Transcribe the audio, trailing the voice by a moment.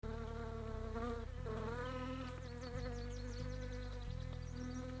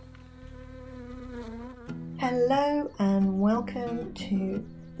Hello and welcome to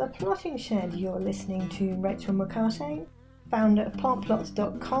The Plotting Shed. You're listening to Rachel McCartney, founder of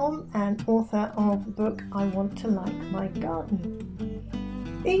plantplots.com and author of the book I Want to Like My Garden.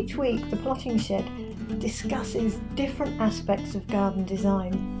 Each week The Plotting Shed discusses different aspects of garden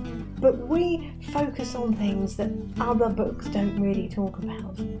design, but we focus on things that other books don't really talk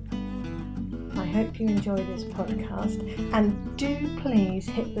about. I hope you enjoy this podcast, and do please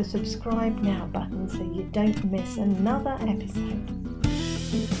hit the subscribe now button so you don't miss another episode.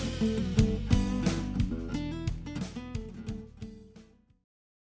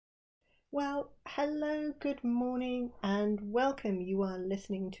 Well, hello, good morning and welcome. You are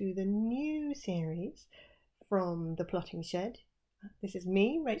listening to the new series from The Plotting Shed. This is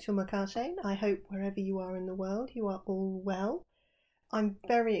me, Rachel McCartney. I hope wherever you are in the world you are all well. I'm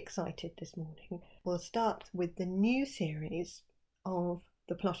very excited this morning. We'll start with the new series of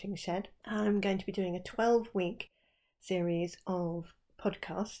The Plotting Shed. I'm going to be doing a 12-week series of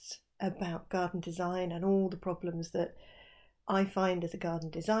podcasts about garden design and all the problems that I find as a garden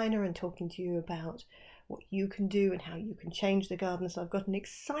designer, and talking to you about what you can do and how you can change the garden. So I've got an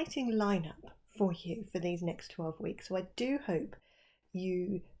exciting lineup for you for these next 12 weeks. So I do hope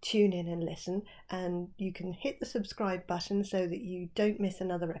you tune in and listen, and you can hit the subscribe button so that you don't miss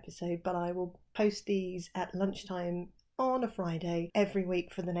another episode. But I will post these at lunchtime on a Friday every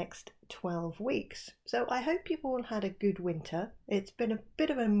week for the next 12 weeks. So I hope you've all had a good winter. It's been a bit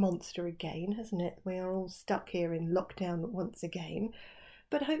of a monster again, hasn't it? We are all stuck here in lockdown once again,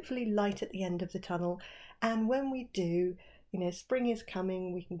 but hopefully light at the end of the tunnel. And when we do, spring is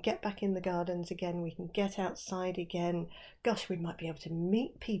coming, we can get back in the gardens again, we can get outside again. Gosh, we might be able to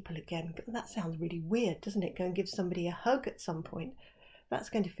meet people again. That sounds really weird, doesn't it? Go and give somebody a hug at some point. That's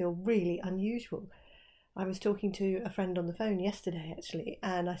going to feel really unusual. I was talking to a friend on the phone yesterday, actually,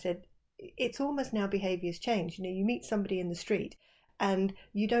 and I said, it's almost now behaviour's changed. You meet somebody in the street and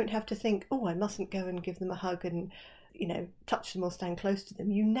you don't have to think, oh, I mustn't go and give them a hug and touch them or stand close to them.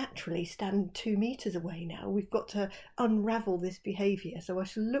 You naturally stand 2 meters away now. We've got to unravel this behaviour, so I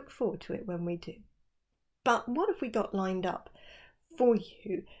shall look forward to it when we do. But what have we got lined up for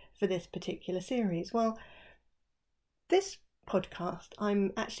you for this particular series? Well, this podcast,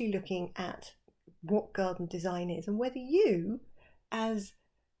 I'm actually looking at what garden design is and whether you, as,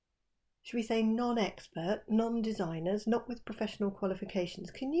 should we say, non-expert, non-designers, not with professional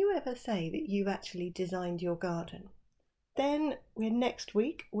qualifications, can you ever say that you've actually designed your garden? Then next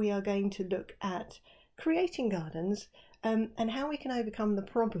week we are going to look at creating gardens and how we can overcome the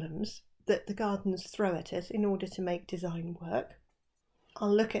problems that the gardens throw at us in order to make design work.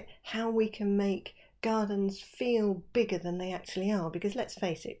 I'll look at how we can make gardens feel bigger than they actually are, because let's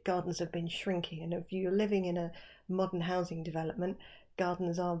face it, gardens have been shrinking, and if you're living in a modern housing development,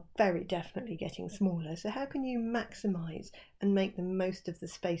 gardens are very definitely getting smaller. So how can you maximise and make the most of the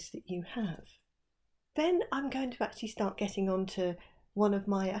space that you have? Then I'm going to actually start getting on to one of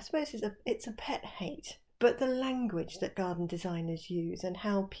my, I suppose it's a pet hate, but the language that garden designers use and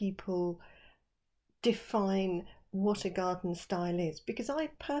how people define what a garden style is, because I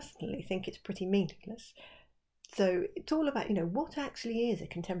personally think it's pretty meaningless. So it's all about, what actually is a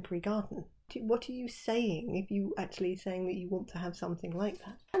contemporary garden? What are you saying if you actually saying that you want to have something like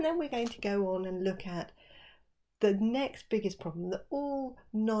that? And then we're going to go on and look at the next biggest problem that all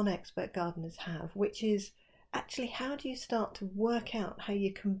non-expert gardeners have, which is actually how do you start to work out how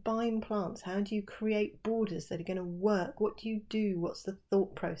you combine plants? How do you create borders that are going to work? What do you do? What's the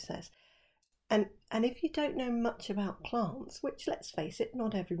thought process? And if you don't know much about plants, which let's face it,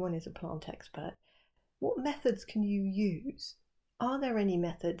 not everyone is a plant expert, what methods can you use? Are there any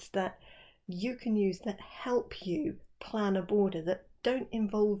methods that you can use that help you plan a border that don't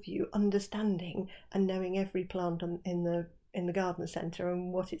involve you understanding and knowing every plant in the garden centre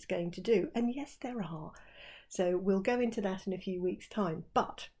and what it's going to do? And yes, there are. So we'll go into that in a few weeks' time.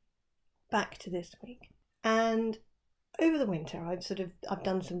 But back to this week. And over the winter, I've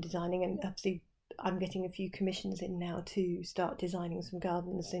done some designing, and obviously I'm getting a few commissions in now to start designing some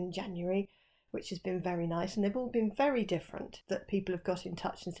gardens in January, which has been very nice. And they've all been very different, that people have got in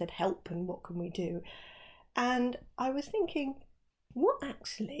touch and said, help, and what can we do? And I was thinking, what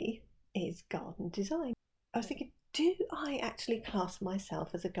actually is garden design? I was thinking, do I actually class myself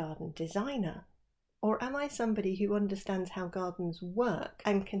as a garden designer? Or am I somebody who understands how gardens work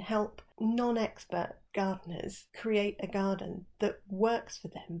and can help non-expert gardeners create a garden that works for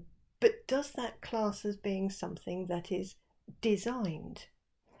them, but does that class as being something that is designed?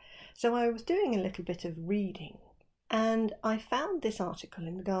 So I was doing a little bit of reading, and I found this article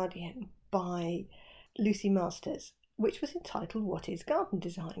in The Guardian by Lucy Masters, which was entitled, What is Garden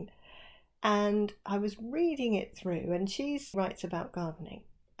Design? And I was reading it through, and she writes about gardening.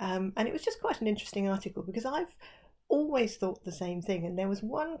 And it was just quite an interesting article because I've always thought the same thing. And there was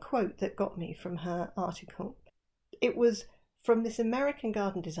one quote that got me from her article. It was from this American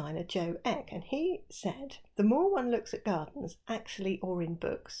garden designer, Joe Eck, and he said, the more one looks at gardens, actually or in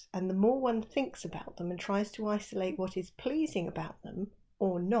books, and the more one thinks about them and tries to isolate what is pleasing about them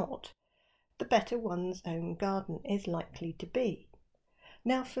or not, the better one's own garden is likely to be.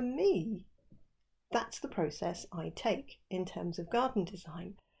 Now, for me, that's the process I take in terms of garden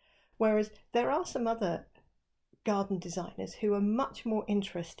design. Whereas there are some other garden designers who are much more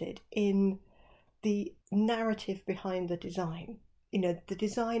interested in the narrative behind the design. You know, the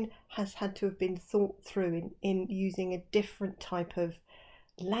design has had to have been thought through in using a different type of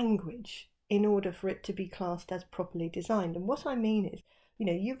language in order for it to be classed as properly designed. And what I mean is, you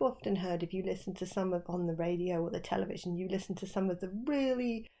know, you've often heard, if you listen to some of on the radio or the television, you listen to some of the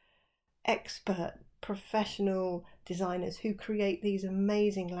really expert professional designers who create these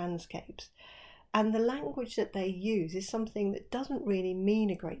amazing landscapes, and the language that they use is something that doesn't really mean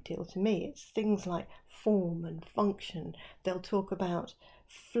a great deal to me. It's things like form and function. They'll talk about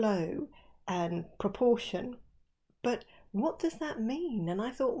flow and proportion, but what does that mean? And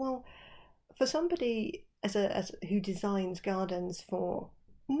I thought, well, for somebody as who designs gardens for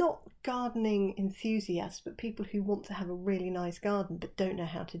not gardening enthusiasts but people who want to have a really nice garden but don't know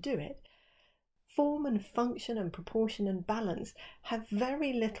how to do it, form and function and proportion and balance have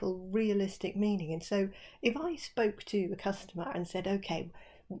very little realistic meaning. And so if I spoke to a customer and said, okay,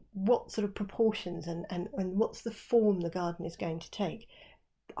 what sort of proportions and what's the form the garden is going to take,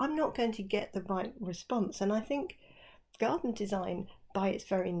 I'm not going to get the right response. And I think garden design, by its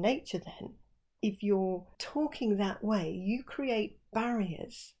very nature then, if you're talking that way, you create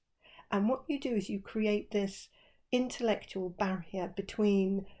barriers. And what you do is you create this intellectual barrier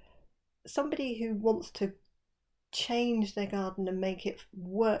between somebody who wants to change their garden and make it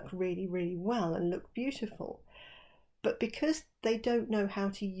work really, really well and look beautiful. But because they don't know how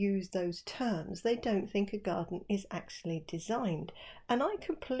to use those terms, they don't think a garden is actually designed. And I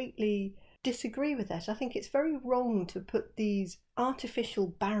completely disagree with that. I think it's very wrong to put these artificial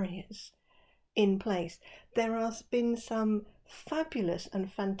barriers in place. There has been some fabulous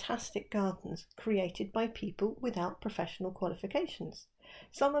and fantastic gardens created by people without professional qualifications.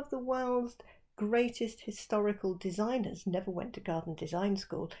 Some of the world's greatest historical designers never went to garden design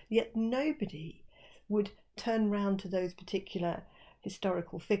school, yet nobody would turn round to those particular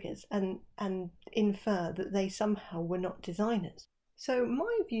historical figures and infer that they somehow were not designers. So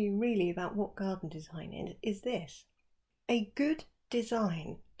my view really about what garden design is this. A good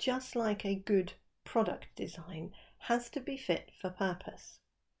design, just like a good product design, has to be fit for purpose.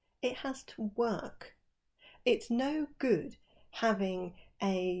 It has to work. It's no good having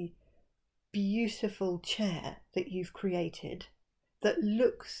a beautiful chair that you've created that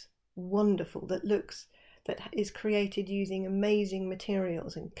looks wonderful, that is created using amazing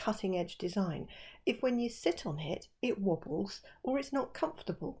materials and cutting edge design, if when you sit on it, it wobbles or it's not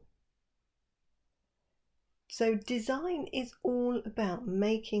comfortable. So design is all about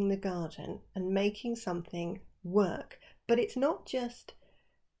making the garden and making something work, but it's not just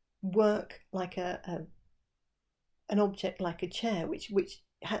work like an object like a chair, which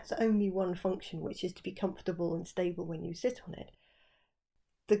has only one function, which is to be comfortable and stable when you sit on it.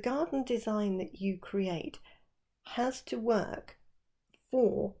 The garden design that you create has to work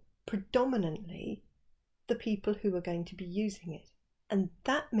for predominantly the people who are going to be using it. And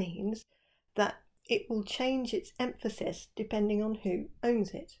that means that it will change its emphasis depending on who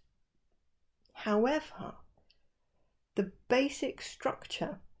owns it. However, the basic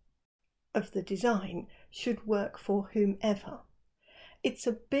structure of the design should work for whomever. It's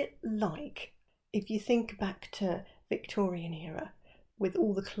a bit like, if you think back to Victorian era, with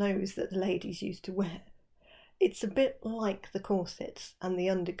all the clothes that the ladies used to wear, it's a bit like the corsets and the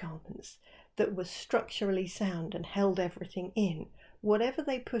undergarments that were structurally sound and held everything in. Whatever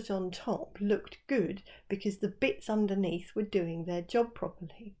they put on top looked good because the bits underneath were doing their job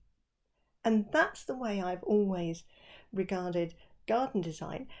properly. And that's the way I've always regarded garden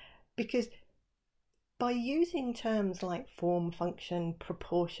design, because by using terms like form, function,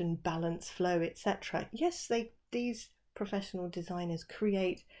 proportion, balance, flow, etc., yes, these professional designers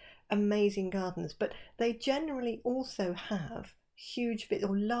create amazing gardens, but they generally also have huge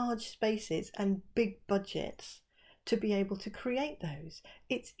or large spaces and big budgets to be able to create those.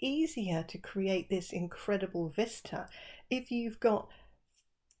 It's easier to create this incredible vista if you've got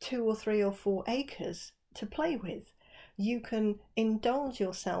 2 or 3 or 4 acres to play with. You can indulge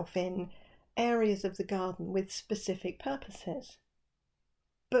yourself in areas of the garden with specific purposes.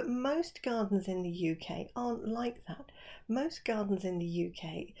 But most gardens in the UK aren't like that. Most gardens in the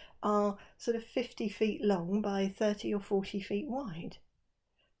UK are sort of 50 feet long by 30 or 40 feet wide.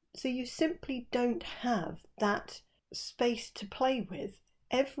 So you simply don't have that space to play with.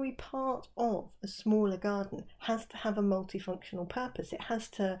 Every part of a smaller garden has to have a multifunctional purpose. It has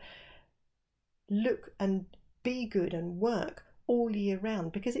to look and be good and work all year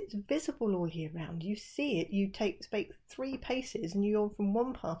round because it's visible all year round. You see it, you take 3 paces and you're from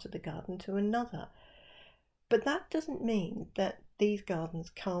one part of the garden to another. But that doesn't mean that these gardens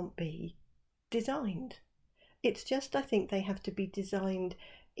can't be designed. It's just, I think they have to be designed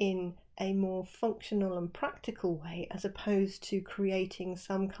in a more functional and practical way as opposed to creating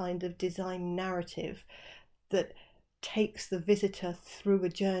some kind of design narrative that takes the visitor through a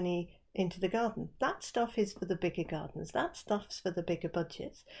journey into the garden. That stuff is for the bigger gardens, that stuff's for the bigger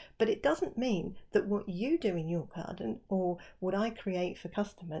budgets, but it doesn't mean that what you do in your garden or what I create for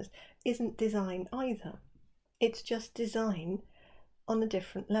customers isn't design either. It's just design on a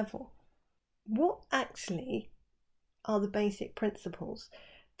different level. What actually are the basic principles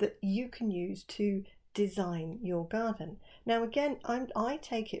that you can use to design your garden? Now again, I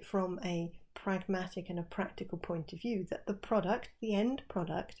take it from a pragmatic and a practical point of view that the end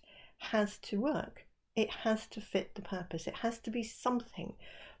product has to work. It has to fit the purpose. It has to be something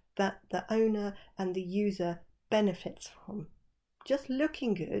that the owner and the user benefits from. Just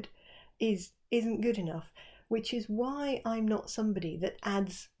looking good isn't good enough, which is why I'm not somebody that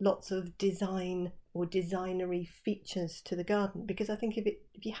adds lots of design or designery features to the garden, because I think if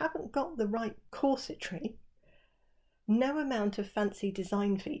you haven't got the right corsetry, no amount of fancy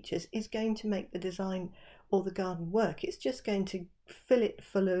design features is going to make the design or the garden work. It's just going to fill it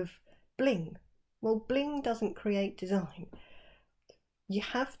full of bling. Well, bling doesn't create design. You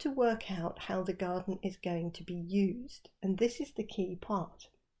have to work out how the garden is going to be used, and this is the key part.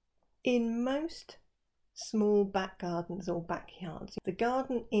 In most small back gardens or backyards, the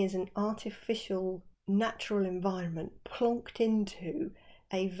garden is an artificial natural environment plonked into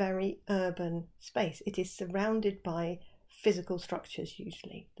a very urban space. It is surrounded by physical structures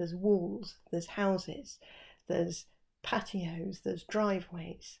usually. There's walls, there's houses, there's patios, there's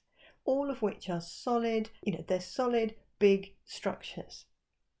driveways, all of which are solid, they're solid, big structures.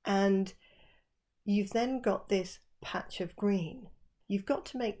 And you've then got this patch of green. You've got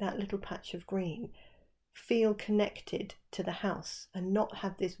to make that little patch of green feel connected to the house and not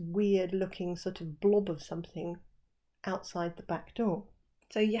have this weird looking sort of blob of something outside the back door.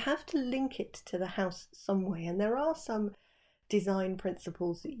 So you have to link it to the house some way, and there are some design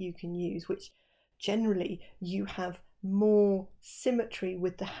principles that you can use, which generally you have more symmetry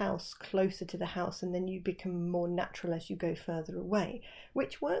with the house closer to the house, and then you become more natural as you go further away,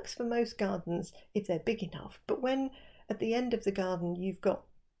 which works for most gardens if they're big enough. But when at the end of the garden you've got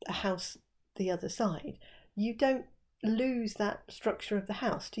a house the other side, you don't lose that structure of the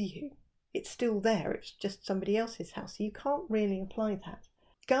house, do you? It's still there, it's just somebody else's house, so you can't really apply that.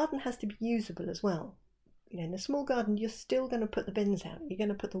 Garden has to be usable as well. In a small garden you're still going to put the bins out, you're going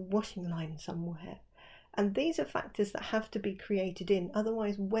to put the washing line somewhere, and these are factors that have to be created in.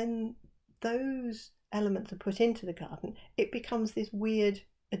 Otherwise, when those elements are put into the garden, it becomes this weird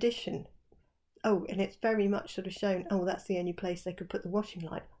addition. Oh, and it's very much sort of shown, oh, that's the only place they could put the washing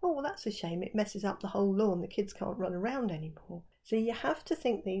line. Oh, well, that's a shame. It messes up the whole lawn. The kids can't run around anymore. So you have to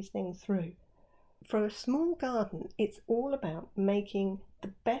think these things through. For a small garden, it's all about making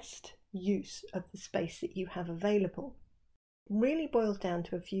the best use of the space that you have available. It really boils down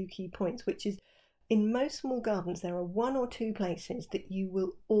to a few key points, which is in most small gardens, there are 1 or 2 places that you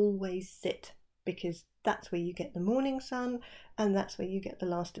will always sit, because that's where you get the morning sun and that's where you get the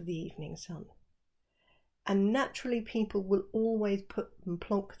last of the evening sun. And naturally people will always put and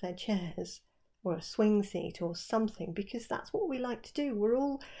plonk their chairs or a swing seat or something, because that's what we like to do. We're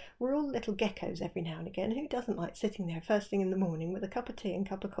all little geckos every now and again. Who doesn't like sitting there first thing in the morning with a cup of tea and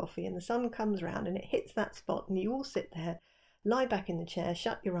cup of coffee, and the sun comes round and it hits that spot and you all sit there, lie back in the chair,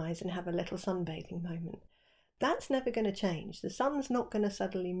 shut your eyes and have a little sunbathing moment. That's never going to change. The sun's not going to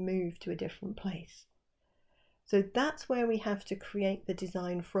suddenly move to a different place. So that's where we have to create the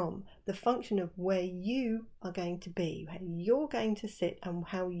design from, the function of where you are going to be, where you're going to sit and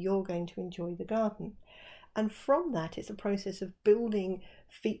how you're going to enjoy the garden. And from that, it's a process of building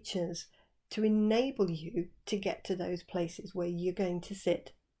features to enable you to get to those places where you're going to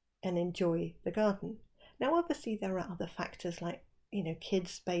sit and enjoy the garden. Now, obviously, there are other factors like,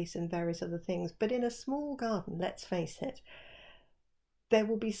 kids' space and various other things, but in a small garden, let's face it, there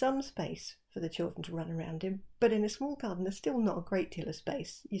will be some space for the children to run around in, but in a small garden there's still not a great deal of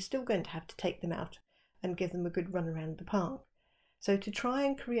space. You're still going to have to take them out and give them a good run around the park. So to try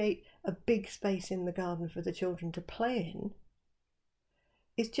and create a big space in the garden for the children to play in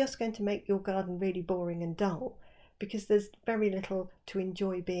is just going to make your garden really boring and dull, because there's very little to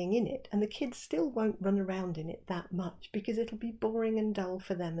enjoy being in it, and the kids still won't run around in it that much because it'll be boring and dull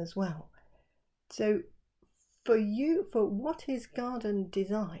for them as well. So for what is garden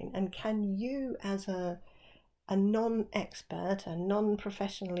design, and can you as a non-expert, a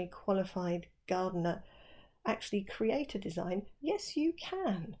non-professionally qualified gardener actually create a design? Yes, you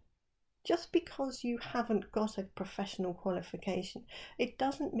can. Just because you haven't got a professional qualification, it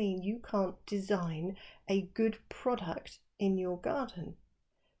doesn't mean you can't design a good product in your garden.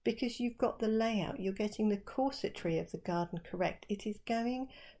 Because you've got the layout, you're getting the corsetry of the garden correct. It is going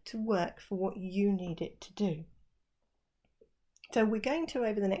to work for what you need it to do. So we're going to,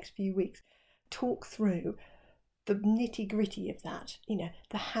 over the next few weeks, talk through the nitty-gritty of that,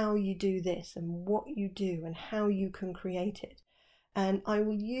 the how you do this and what you do and how you can create it. And I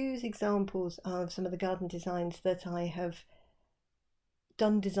will use examples of some of the garden designs that I have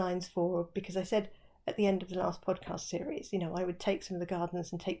done designs for, because I said at the end of the last podcast series, I would take some of the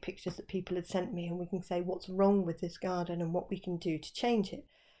gardens and take pictures that people had sent me, and we can say what's wrong with this garden and what we can do to change it.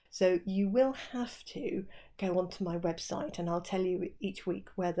 So you will have to go onto my website, and I'll tell you each week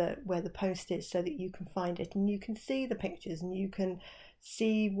where the post is, so that you can find it and you can see the pictures and you can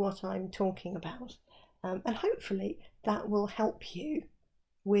see what I'm talking about. And hopefully that will help you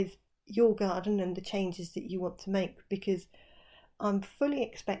with your garden and the changes that you want to make, because I'm fully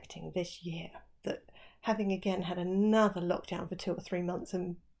expecting this year that, having again had another lockdown for 2 or 3 months,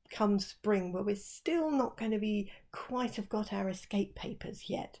 and come spring, where we're still not going to be quite have got our escape papers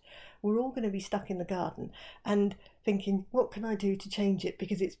yet, we're all going to be stuck in the garden and thinking, what can I do to change it,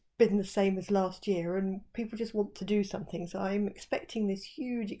 because it's been the same as last year and people just want to do something. So I'm expecting this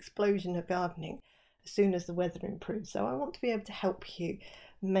huge explosion of gardening as soon as the weather improves. So I want to be able to help you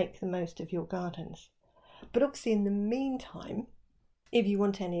make the most of your gardens. But obviously in the meantime, if you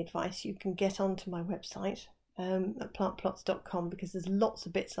want any advice, you can get onto my website at plantplots.com, because there's lots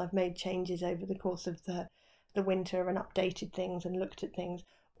of bits. I've made changes over the course of the winter and updated things and looked at things.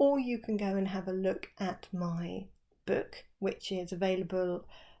 Or you can go and have a look at my book, which is available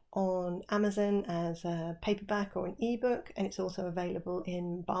on Amazon as a paperback or an ebook, and it's also available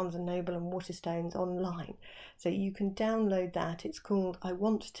in Barnes & Noble and Waterstones online. So you can download that. It's called I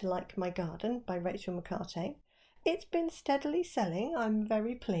Want to Like My Garden by Rachel McCarthy. It's been steadily selling. I'm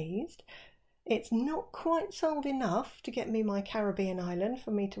very pleased. It's not quite sold enough to get me my Caribbean island for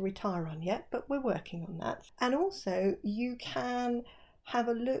me to retire on yet, but we're working on that. And also you can have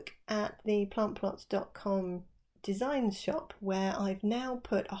a look at the plantplots.com design shop, where I've now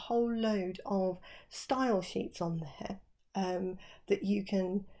put a whole load of style sheets on there that you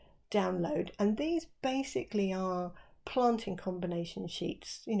can download. And these basically are planting combination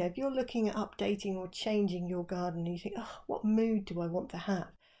sheets. If you're looking at updating or changing your garden and you think, what mood do I want to have,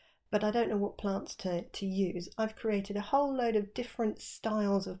 but I don't know what plants to use, I've created a whole load of different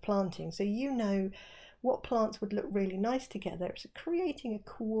styles of planting, so you know what plants would look really nice together. It's creating a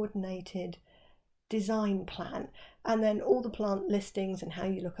coordinated design plan, and then all the plant listings and how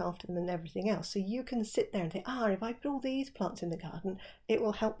you look after them and everything else. So you can sit there and think, if I put all these plants in the garden, it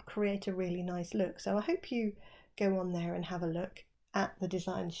will help create a really nice look. So I hope you go on there and have a look at the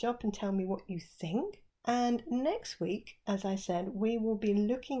design shop and tell me what you think. And next week, as I said, we will be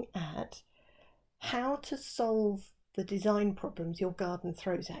looking at how to solve the design problems your garden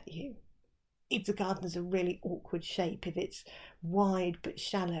throws at you. If the garden is a really awkward shape, if it's wide but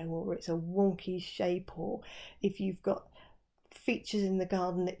shallow, or it's a wonky shape, or if you've got features in the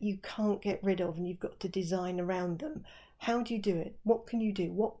garden that you can't get rid of and you've got to design around them, how do you do it? What can you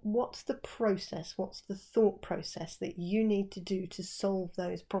do? What's the process? What's the thought process that you need to do to solve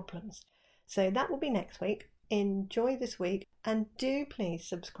those problems? So that will be next week. Enjoy this week, and do please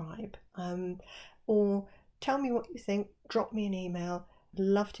subscribe, or tell me what you think. Drop me an email. I'd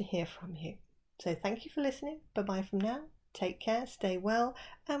love to hear from you. So thank you for listening. Bye-bye from now. Take care, stay well,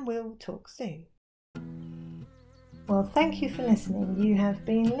 and we'll talk soon. Well, thank you for listening. You have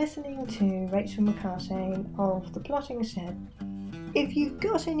been listening to Rachel McCarthy of The Plotting Shed. If you've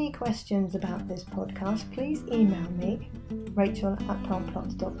got any questions about this podcast, please email me,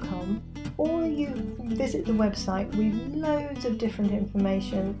 rachel@plantplots.com, or you visit the website with loads of different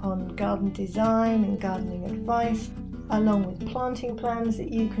information on garden design and gardening advice, along with planting plans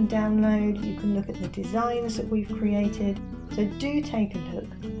that you can download. You can look at the designs that we've created. So do take a look,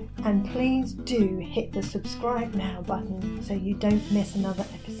 and please do hit the subscribe now button so you don't miss another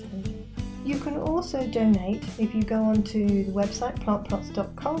episode. You can also donate if you go onto the website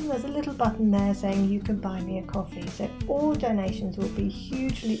plantplots.com. There's a little button there saying you can buy me a coffee. So all donations will be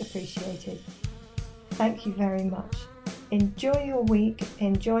hugely appreciated. Thank you very much. Enjoy your week,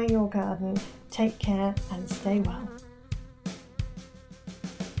 enjoy your garden, take care and stay well.